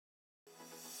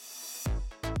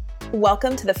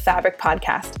Welcome to the Fabric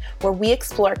Podcast, where we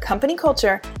explore company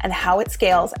culture and how it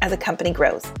scales as a company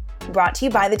grows. Brought to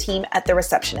you by the team at The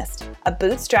Receptionist, a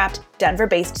bootstrapped,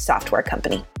 Denver-based software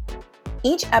company.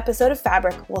 Each episode of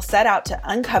Fabric will set out to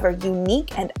uncover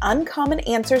unique and uncommon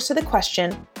answers to the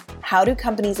question, how do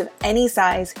companies of any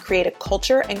size create a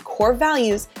culture and core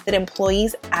values that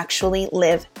employees actually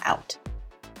live out?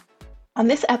 On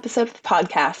this episode of the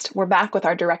podcast, we're back with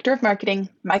our Director of Marketing,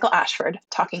 Michael Ashford,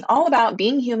 talking all about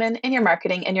being human in your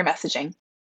marketing and your messaging.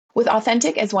 With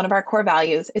authentic as one of our core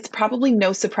values, it's probably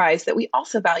no surprise that we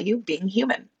also value being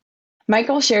human.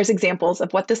 Michael shares examples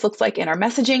of what this looks like in our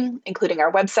messaging, including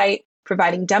our website,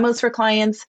 providing demos for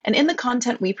clients, and in the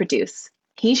content we produce.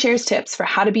 He shares tips for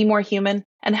how to be more human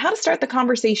and how to start the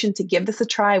conversation to give this a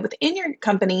try within your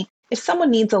company if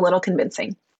someone needs a little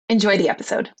convincing. Enjoy the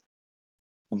episode.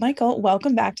 Well, Michael,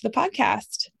 welcome back to the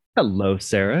podcast. Hello,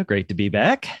 Sarah. Great to be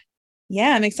back.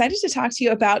 Yeah, I'm excited to talk to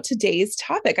you about today's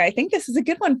topic. I think this is a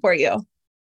good one for you.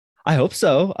 I hope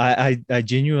so. I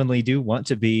genuinely do want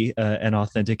to be an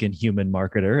authentic and human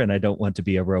marketer, and I don't want to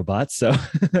be a robot. So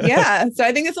yeah, so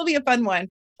I think this will be a fun one.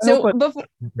 So before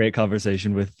great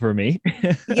conversation for me.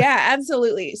 Yeah,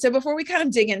 absolutely. So before we kind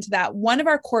of dig into that, one of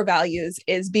our core values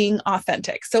is being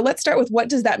authentic. So let's start with, what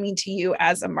does that mean to you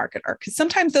as a marketer? Because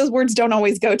sometimes those words don't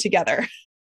always go together.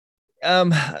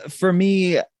 For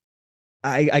me,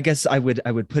 I guess I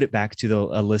would put it back to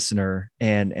a listener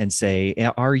and say,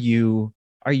 are you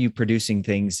producing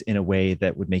things in a way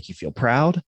that would make you feel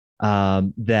proud?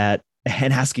 And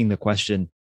asking the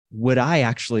question, would I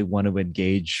actually want to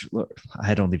engage?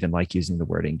 I don't even like using the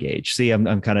word engage. See,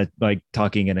 I'm kind of like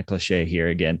talking in a cliche here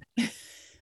again.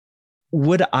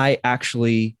 Would I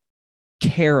actually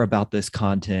care about this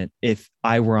content if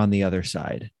I were on the other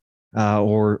side?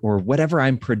 Or whatever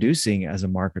I'm producing as a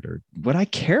marketer, would I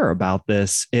care about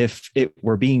this if it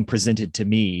were being presented to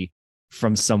me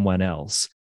from someone else?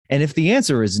 And if the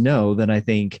answer is no, then I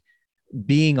think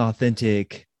being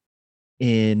authentic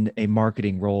in a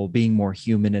marketing role, being more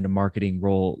human in a marketing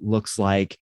role, looks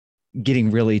like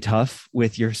getting really tough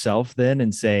with yourself then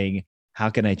and saying, how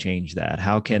can I change that?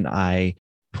 How can I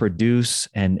produce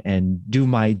and do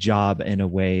my job in a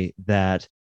way that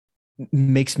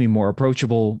makes me more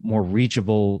approachable, more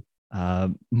reachable,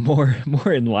 more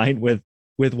in line with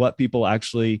what people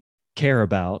actually care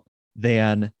about,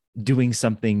 than doing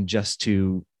something just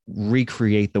to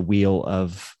recreate the wheel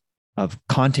of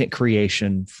content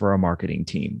creation for a marketing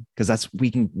team, because we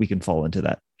can fall into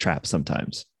that trap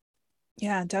sometimes.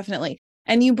 Yeah, definitely.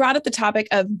 And you brought up the topic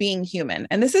of being human,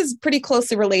 and this is pretty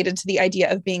closely related to the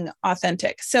idea of being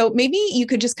authentic. So maybe you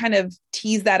could just kind of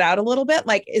tease that out a little bit.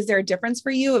 Like, is there a difference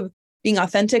for you of being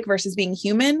authentic versus being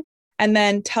human? And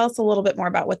then tell us a little bit more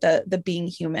about what the being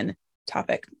human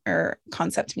topic or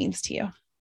concept means to you.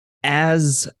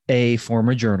 As a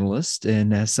former journalist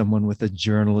and as someone with a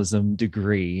journalism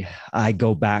degree, I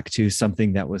go back to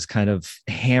something that was kind of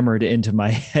hammered into my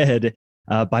head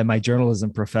by my journalism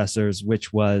professors,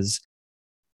 which was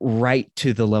write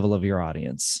to the level of your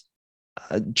audience.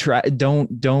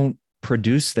 Don't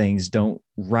produce things, don't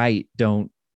write,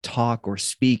 don't talk or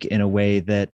speak in a way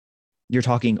that you're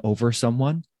talking over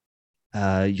someone,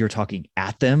 you're talking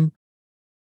at them.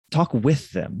 Talk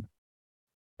with them.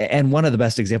 And one of the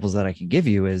best examples that I can give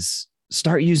you is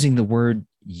start using the word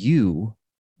you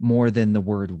more than the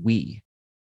word we.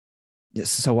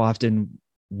 So often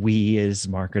we as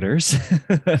marketers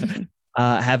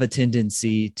have a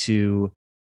tendency to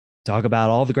talk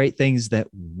about all the great things that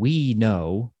we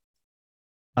know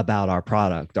about our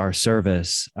product, our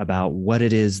service, about what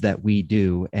it is that we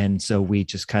do. And so we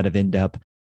just kind of end up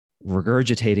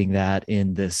regurgitating that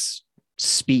in this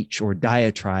speech or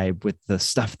diatribe with the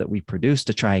stuff that we produce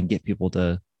to try and get people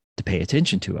to pay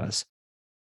attention to us.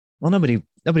 Well, nobody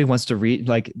wants to read,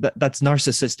 like that's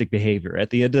narcissistic behavior at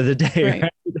the end of the day.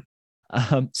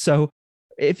 Right? So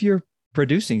if you're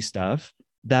producing stuff,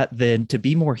 that then to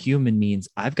be more human means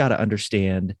I've got to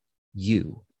understand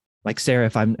you. Like, Sarah,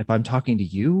 if I'm talking to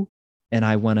you and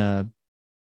I want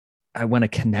to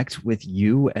connect with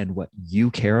you and what you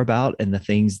care about and the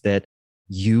things that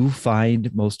you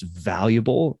find most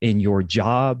valuable in your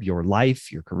job, your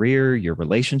life, your career, your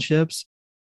relationships,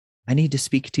 I need to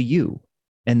speak to you.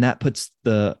 And that puts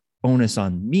the onus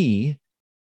on me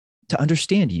to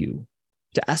understand you,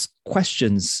 to ask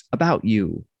questions about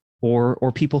you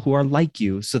or people who are like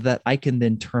you, so that I can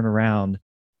then turn around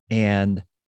and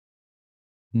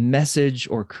message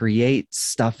or create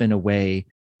stuff in a way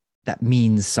that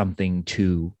means something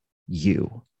to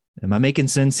you. Am I making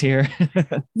sense here?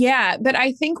 Yeah, but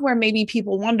I think where maybe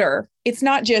people wonder, it's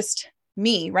not just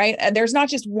me, right? And there's not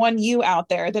just one you out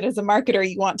there that as a marketer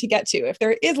you want to get to. If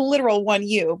there is literal one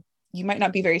you might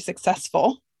not be very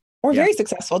successful or Yeah. very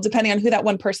successful, depending on who that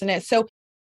one person is. So,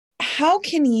 how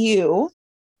can you,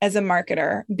 as a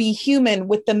marketer, be human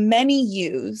with the many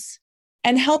yous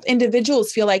and help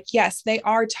individuals feel like, yes, they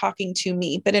are talking to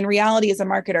me. But in reality, as a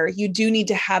marketer, you do need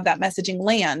to have that messaging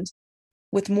land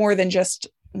with more than just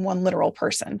one literal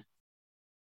person.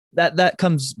 That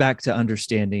comes back to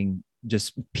understanding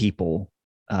just people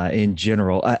in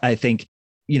general. I think,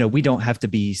 we don't have to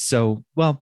be so,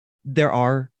 well,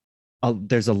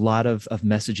 there's a lot of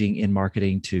messaging in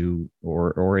marketing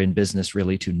or in business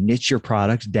really to niche your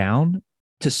product down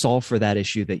to solve for that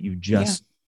issue that you just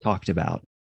talked about,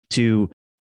 to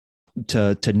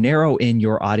narrow in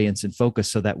your audience and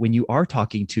focus so that when you are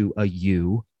talking to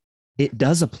it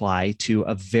does apply to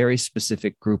a very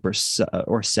specific group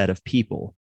or set of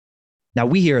people. Now,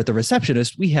 we here at The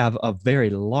Receptionist, we have a very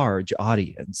large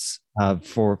audience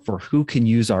for who can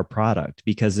use our product,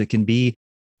 because it can be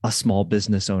a small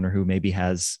business owner who maybe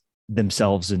has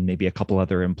themselves and maybe a couple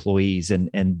other employees, and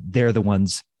they're the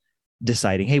ones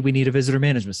deciding, hey, we need a visitor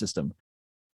management system.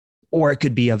 Or it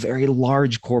could be a very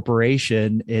large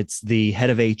corporation. It's the head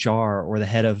of HR or the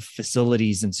head of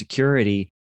facilities and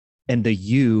security. And the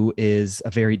you is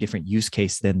a very different use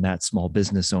case than that small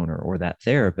business owner or that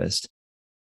therapist.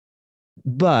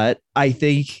 But I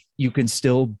think you can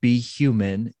still be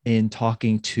human in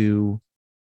talking to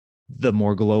the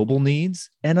more global needs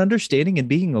and understanding and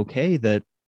being okay that,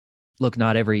 look,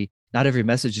 not every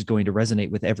message is going to resonate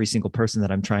with every single person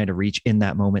that I'm trying to reach in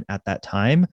that moment at that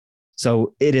time.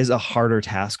 So it is a harder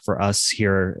task for us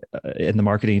here in the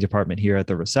marketing department here at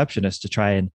The Receptionist to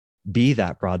try and be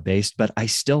that broad-based. But I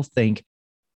still think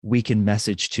we can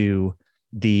message to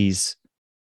these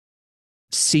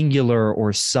singular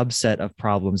or subset of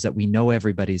problems that we know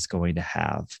everybody's going to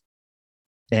have.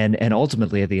 And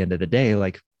ultimately, at the end of the day,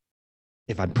 like,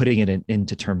 if I'm putting it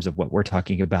into terms of what we're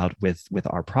talking about with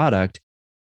our product,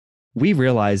 we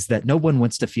realize that no one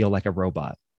wants to feel like a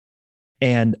robot.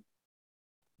 And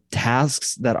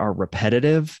tasks that are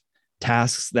repetitive,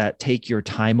 tasks that take your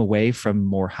time away from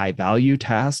more high value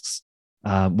tasks,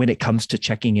 when it comes to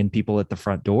checking in people at the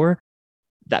front door,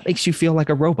 that makes you feel like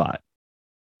a robot.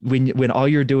 When all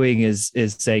you're doing is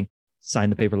saying, sign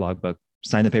the paper logbook,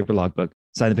 sign the paper logbook,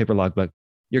 sign the paper logbook.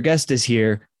 Your guest is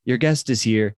here. Your guest is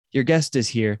here. Your guest is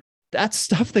here. That's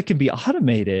stuff that can be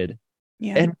automated.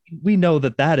 Yeah. And we know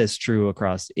that is true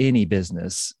across any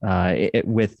business,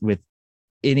 with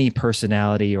any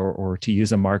personality, or to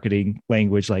use a marketing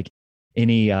language, like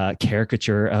any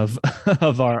caricature of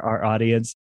of our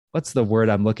audience. What's the word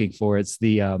I'm looking for? It's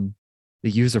the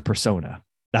user persona.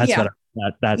 That's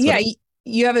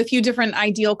you have a few different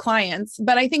ideal clients,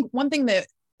 but I think one thing that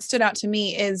stood out to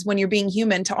me is when you're being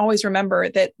human, to always remember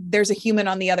that there's a human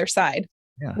on the other side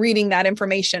reading that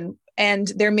information. And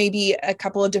there may be a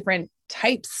couple of different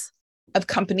types of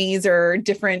companies or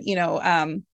different,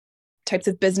 types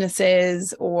of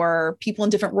businesses or people in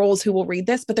different roles who will read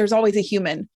this, but there's always a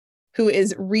human who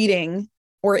is reading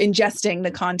or ingesting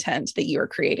the content that you are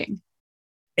creating.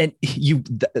 And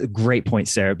great point,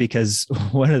 Sarah, because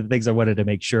one of the things I wanted to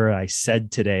make sure I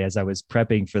said today as I was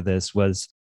prepping for this was,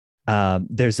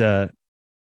 there's a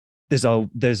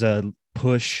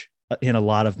push in a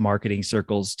lot of marketing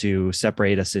circles to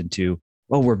separate us into,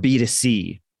 we're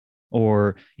B2C,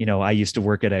 or, I used to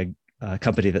work at a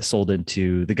company that sold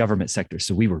into the government sector.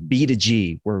 So we were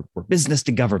B2G, we're business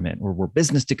to government, or we're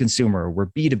business to consumer, or we're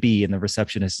B2B, and the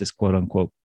receptionist is quote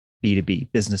unquote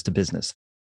B2B, business to business.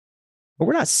 But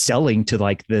we're not selling to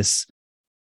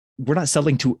we're not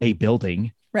selling to a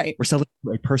building. Right. We're selling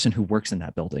to a person who works in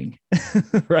that building.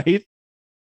 Right.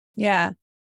 Yeah.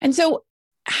 And so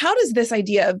how does this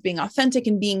idea of being authentic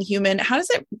and being human, how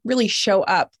does it really show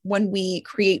up when we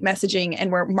create messaging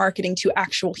and we're marketing to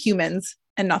actual humans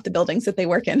and not the buildings that they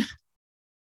work in?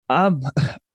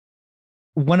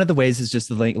 One of the ways is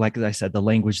just like I said, the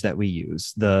language that we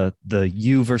use, the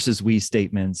you versus we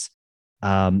statements.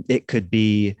 It could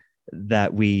be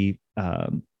that we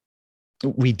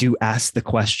do ask the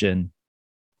question,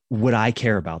 would I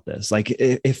care about this? Like,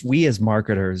 if we as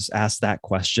marketers ask that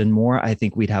question more, I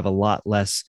think we'd have a lot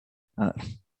less,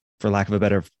 for lack of a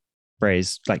better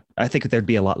phrase, like, I think there'd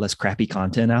be a lot less crappy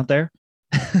content out there.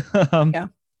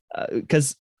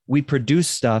 Because we produce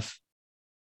stuff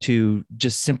to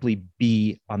just simply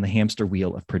be on the hamster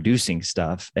wheel of producing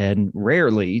stuff. And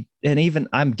rarely, and even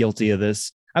I'm guilty of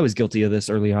this, I was guilty of this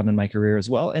early on in my career as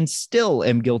well, and still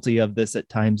am guilty of this at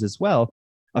times as well,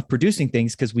 of producing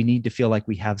things because we need to feel like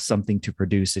we have something to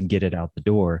produce and get it out the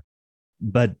door.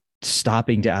 But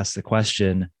stopping to ask the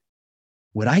question,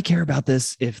 would I care about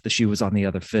this if the shoe was on the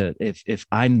other foot? If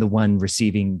I'm the one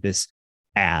receiving this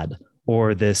ad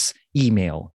or this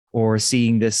email or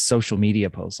seeing this social media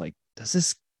post, like,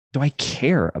 do I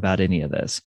care about any of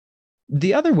this?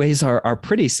 The other ways are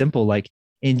pretty simple. Like,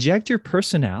 inject your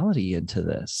personality into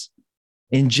this.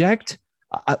 Inject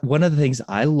one of the things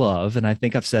I love, and I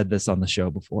think I've said this on the show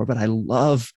before, but I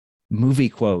love movie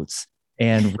quotes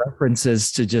and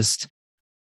references to just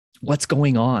what's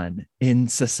going on in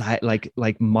society,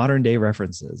 like modern day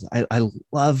references. I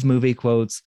love movie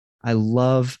quotes. I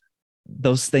love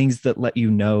those things that let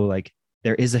you know, like,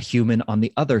 there is a human on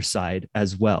the other side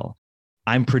as well.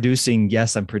 I'm producing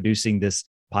this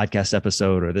podcast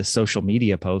episode or this social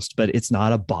media post, but it's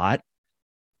not a bot.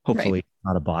 Hopefully, right.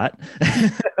 Not a bot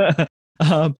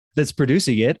that's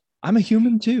producing it. I'm a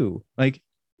human too. Like,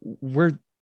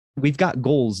 we've got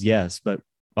goals, yes, but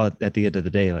at the end of the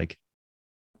day, like,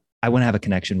 I want to have a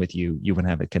connection with you. You want to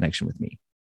have a connection with me.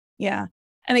 Yeah.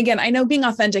 And again, I know being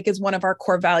authentic is one of our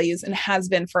core values and has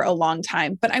been for a long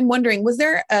time, but I'm wondering, was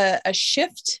there a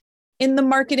shift in the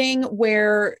marketing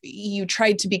where you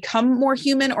tried to become more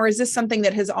human, or is this something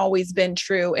that has always been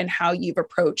true in how you've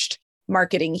approached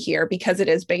marketing here because it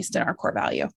is based in our core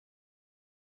value?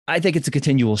 I think it's a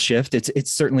continual shift.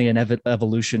 It's certainly an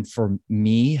evolution for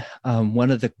me.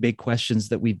 One of the big questions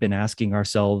that we've been asking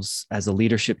ourselves as a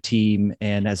leadership team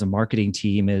and as a marketing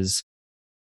team is,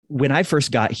 when I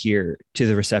first got here to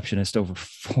the Receptionist over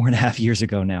 4.5 years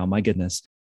ago now, my goodness,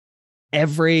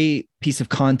 every piece of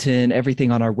content,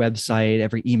 everything on our website,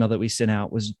 every email that we sent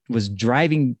out was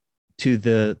driving to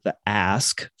the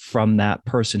ask from that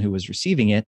person who was receiving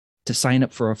it to sign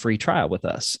up for a free trial with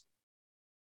us.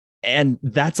 And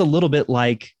that's a little bit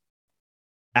like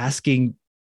asking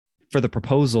for the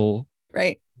proposal,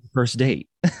 right? First date,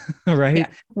 right? Yeah.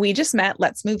 We just met.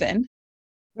 Let's move in.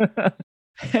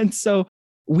 And so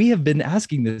we have been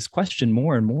asking this question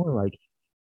more and more, like,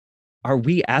 are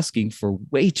we asking for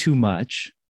way too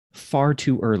much far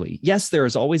too early? Yes, there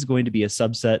is always going to be a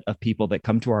subset of people that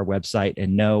come to our website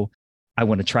and know, I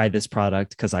want to try this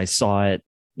product because I saw it,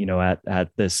 at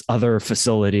this other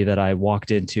facility that I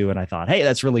walked into and I thought, hey,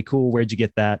 that's really cool. Where'd you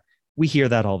get that? We hear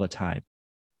that all the time.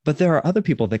 But there are other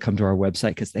people that come to our website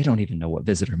because they don't even know what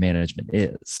visitor management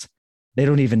is. They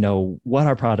don't even know what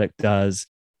our product does.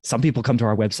 Some people come to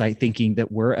our website thinking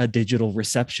that we're a digital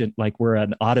reception, like we're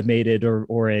an automated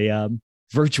or a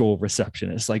virtual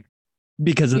receptionist, like,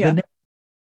 because of the name.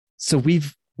 So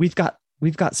we've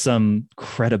got some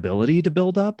credibility to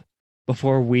build up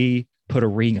before we put a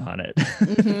ring on it,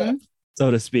 mm-hmm.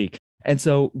 so to speak. And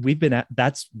so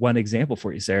that's one example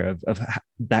for you, Sarah, of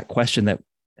that question that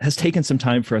has taken some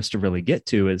time for us to really get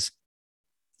to is,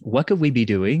 what could we be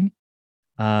doing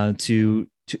to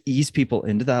ease people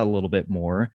into that a little bit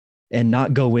more and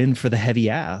not go in for the heavy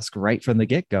ask right from the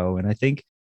get-go? And I think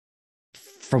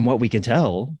from what we can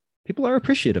tell, people are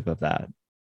appreciative of that.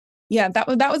 Yeah, that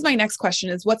was my next question,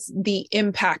 is what's the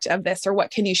impact of this, or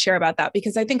what can you share about that?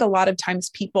 Because I think a lot of times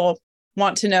people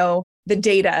want to know the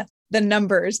data, the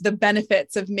numbers, the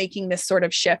benefits of making this sort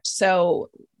of shift. So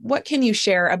what can you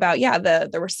share about,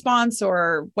 the response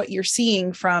or what you're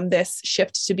seeing from this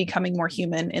shift to becoming more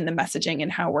human in the messaging and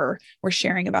how we're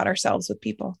sharing about ourselves with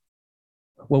people?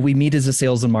 Well, we meet as a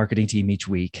sales and marketing team each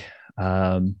week.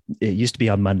 It used to be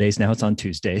on Mondays. Now it's on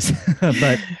Tuesdays, but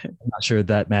I'm not sure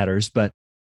that matters. But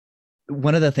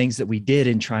one of the things that we did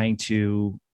in trying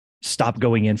to stop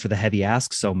going in for the heavy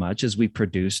ask so much is we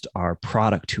produced our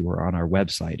product tour on our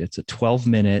website. It's a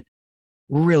 12-minute,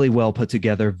 really well put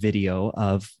together video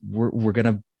of we're going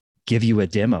to give you a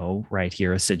demo right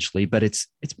here, essentially, but it's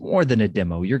more than a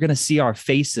demo. You're going to see our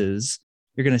faces.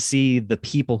 You're going to see the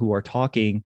people who are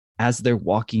talking as they're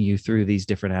walking you through these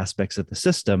different aspects of the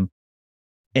system.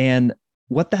 And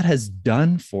what that has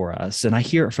done for us, and I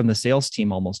hear it from the sales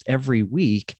team almost every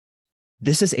week,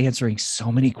 this is answering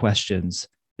so many questions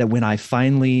that when I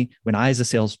as a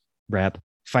sales rep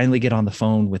finally get on the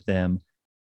phone with them,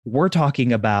 we're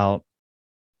talking about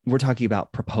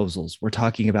proposals. We're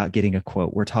talking about getting a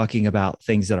quote. We're talking about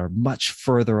things that are much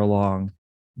further along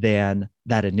than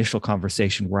that initial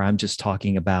conversation where I'm just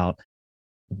talking about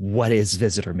what is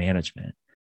visitor management.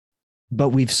 But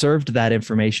we've served that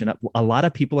information up. A lot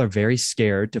of people are very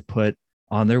scared to put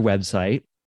on their website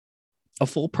a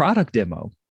full product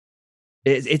demo.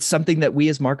 It's something that we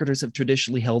as marketers have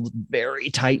traditionally held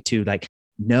very tight to. Like,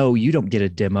 no, you don't get a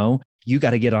demo. You got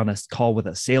to get on a call with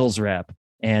a sales rep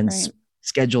and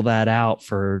schedule that out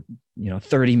for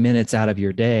 30 minutes out of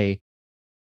your day.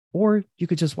 Or you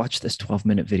could just watch this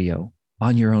 12-minute video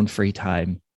on your own free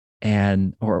time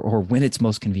or when it's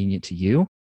most convenient to you,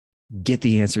 get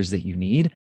the answers that you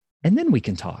need, and then we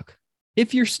can talk.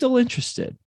 if you're still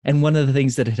interested. And one of the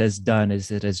things that it has done is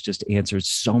it has just answered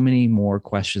so many more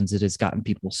questions. It has gotten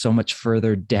people so much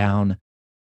further down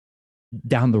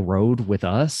the road with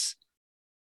us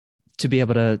to be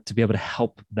able to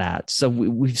help that. So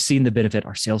we've seen the benefit.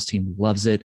 Our sales team loves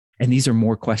it. And these are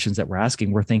more questions that we're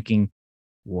asking. We're thinking,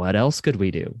 what else could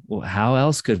we do? Well, how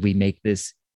else could we make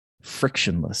this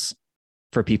frictionless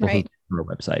for people who come to our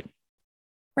website?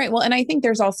 Right. Well, and I think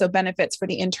there's also benefits for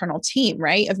the internal team,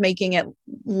 right? Of making it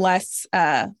less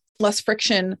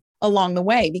friction along the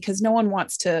way, because no one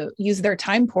wants to use their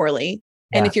time poorly.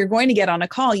 Yeah. And if you're going to get on a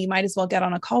call, you might as well get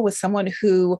on a call with someone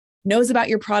who knows about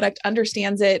your product,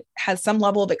 understands it, has some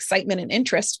level of excitement and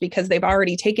interest because they've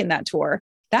already taken that tour.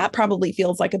 That probably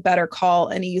feels like a better call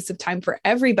and a use of time for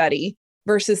everybody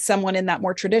versus someone in that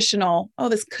more traditional, oh,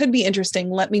 this could be interesting.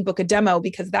 Let me book a demo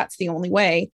because that's the only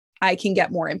way I can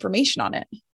get more information on it.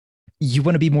 You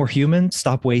want to be more human?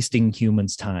 Stop wasting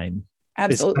humans' time.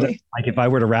 Absolutely. Like if I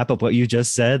were to wrap up what you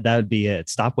just said, that would be it.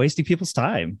 Stop wasting people's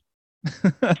time.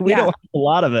 We don't have a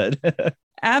lot of it.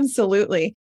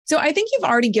 Absolutely. So I think you've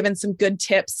already given some good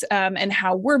tips and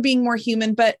how we're being more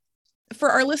human. But for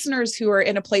our listeners who are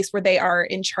in a place where they are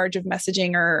in charge of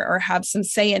messaging or have some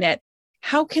say in it,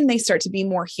 how can they start to be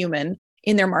more human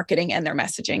in their marketing and their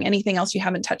messaging? Anything else you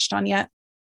haven't touched on yet?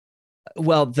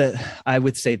 Well, I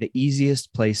would say the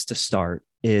easiest place to start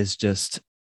is just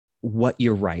what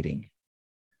you're writing.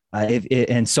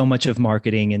 And so much of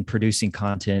marketing and producing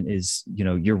content is,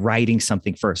 you're writing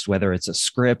something first, whether it's a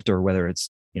script or whether it's,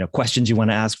 questions you want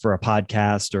to ask for a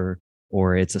podcast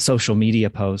or it's a social media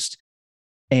post,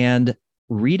 and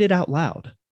read it out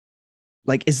loud.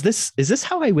 Like, is this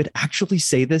how I would actually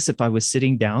say this if I was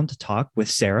sitting down to talk with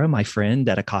Sarah, my friend,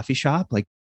 at a coffee shop? Like,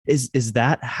 is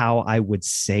that how I would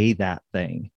say that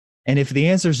thing? And if the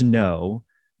answer is no,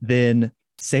 then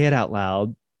say it out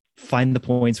loud. Find the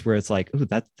points where it's like, oh,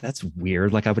 that's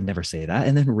weird. Like, I would never say that,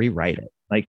 and then rewrite it.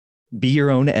 Like, be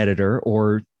your own editor,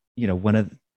 or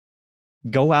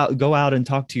go out and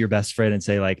talk to your best friend and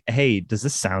say, like, hey, does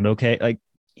this sound okay? Like,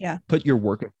 put your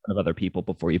work in front of other people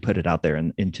before you put it out there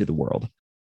and into the world.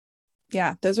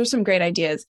 Yeah, those are some great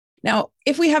ideas. Now,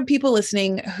 if we have people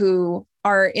listening who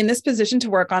are in this position to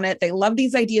work on it, they love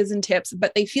these ideas and tips,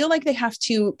 but they feel like they have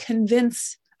to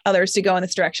convince others to go in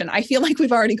this direction. I feel like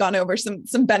we've already gone over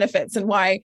some benefits and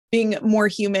why being more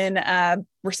human,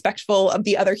 respectful of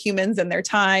the other humans and their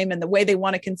time and the way they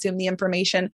want to consume the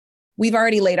information. We've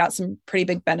already laid out some pretty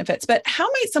big benefits, but how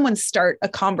might someone start a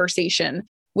conversation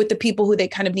with the people who they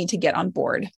kind of need to get on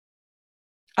board,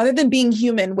 other than being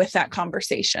human with that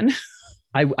conversation?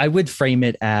 I would frame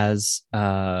it as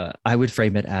I've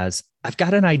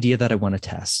got an idea that I want to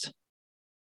test.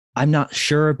 I'm not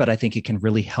sure, but I think it can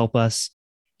really help us.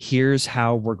 Here's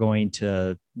how we're going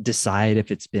to decide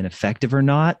if it's been effective or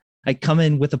not. I come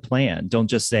in with a plan. Don't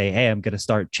just say, hey, I'm going to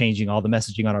start changing all the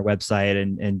messaging on our website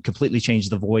and completely change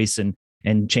the voice and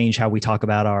change how we talk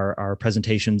about our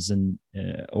presentations and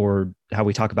or how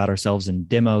we talk about ourselves in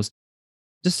demos.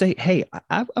 Just say, hey,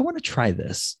 I want to try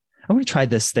this. I want to try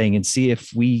this thing and see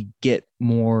if we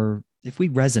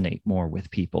resonate more with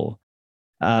people.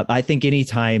 I think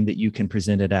anytime that you can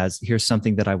present it as, here's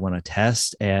something that I want to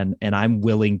test and I'm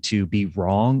willing to be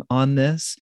wrong on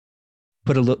this,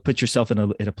 put yourself in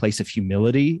a place of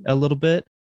humility a little bit.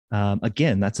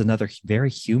 Again, that's another very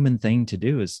human thing to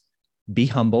do, is be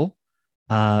humble,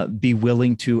 be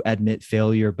willing to admit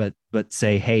failure, but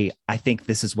say, hey, I think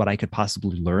this is what I could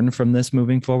possibly learn from this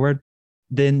moving forward.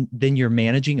 Then you're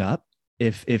managing up.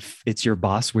 If it's your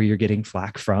boss where you're getting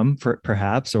flack from,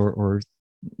 perhaps, or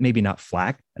maybe not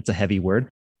flack, that's a heavy word,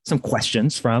 some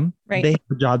questions from, right. They have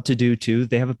a job to do too.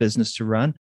 They have a business to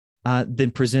run. Then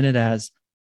present it as,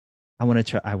 I want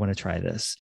to try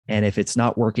this. And if it's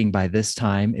not working by this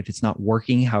time, if it's not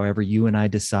working, however you and I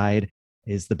decide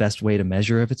is the best way to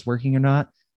measure if it's working or not,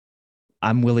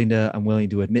 I'm willing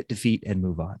to admit defeat and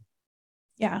move on.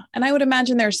 Yeah. And I would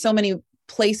imagine there's so many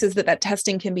places that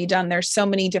testing can be done. There's so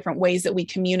many different ways that we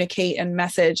communicate and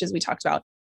message, as we talked about,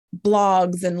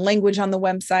 blogs and language on the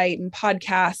website and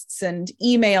podcasts and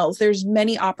emails. There's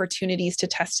many opportunities to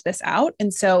test this out.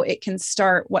 And so it can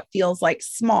start what feels like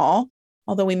small,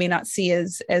 although we may not see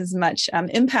as much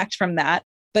impact from that.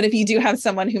 But if you do have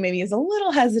someone who maybe is a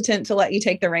little hesitant to let you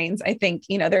take the reins, I think,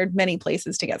 there are many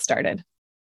places to get started.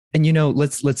 And,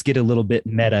 let's get a little bit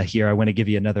meta here. I want to give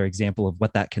you another example of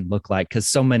what that can look like, because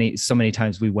so many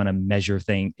times we want to measure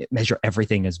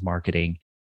everything as marketing.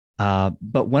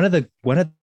 But one of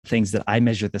the things that I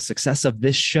measure the success of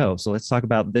this show. So let's talk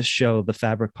about this show, the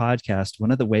Fabric Podcast.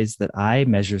 One of the ways that I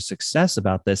measure success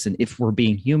about this, and if we're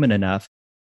being human enough,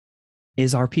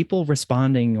 is, are people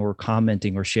responding or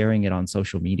commenting or sharing it on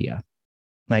social media?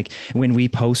 Like when we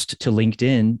post to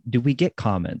LinkedIn, do we get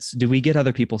comments? Do we get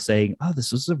other people saying, oh,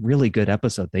 this was a really good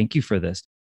episode. Thank you for this.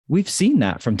 We've seen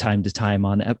that from time to time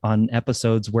on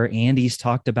episodes where Andy's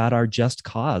talked about our just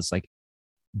cause. Like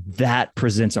that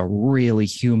presents a really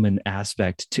human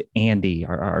aspect to Andy,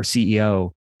 our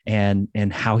CEO, and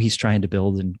how he's trying to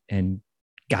build and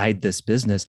guide this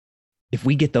business. If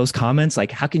we get those comments,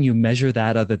 like how can you measure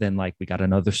that other than like we got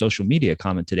another social media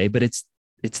comment today? But it's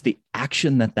the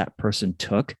action that person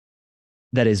took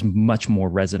that is much more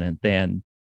resonant than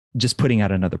just putting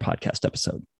out another podcast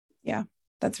episode. Yeah,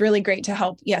 that's really great to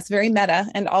help. Yes, very meta,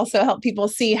 and also help people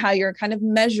see how you're kind of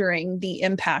measuring the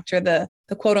impact or the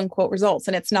quote unquote results.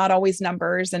 And it's not always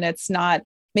numbers, and it's not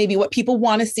maybe what people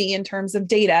want to see in terms of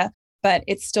data, but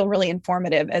it's still really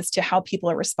informative as to how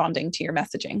people are responding to your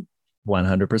messaging.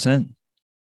 100%.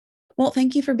 Well,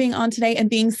 thank you for being on today and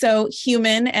being so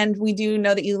human. And we do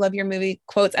know that you love your movie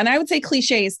quotes. And I would say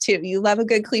cliches too. You love a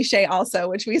good cliche also,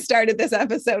 which we started this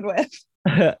episode with.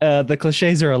 The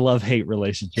cliches are a love-hate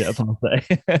relationship, I'll say.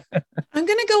 I'm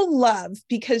going to go love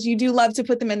because you do love to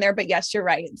put them in there. But yes, you're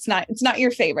right. It's not your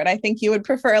favorite. I think you would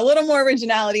prefer a little more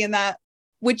originality in that,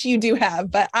 which you do have.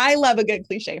 But I love a good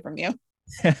cliche from you.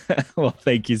 Well,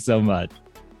 thank you so much.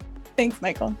 Thanks,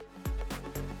 Michael.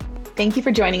 Thank you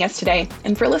for joining us today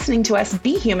and for listening to us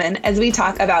be human as we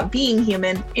talk about being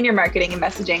human in your marketing and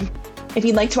messaging. If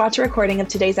you'd like to watch a recording of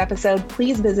today's episode,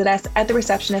 please visit us at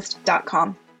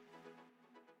thereceptionist.com.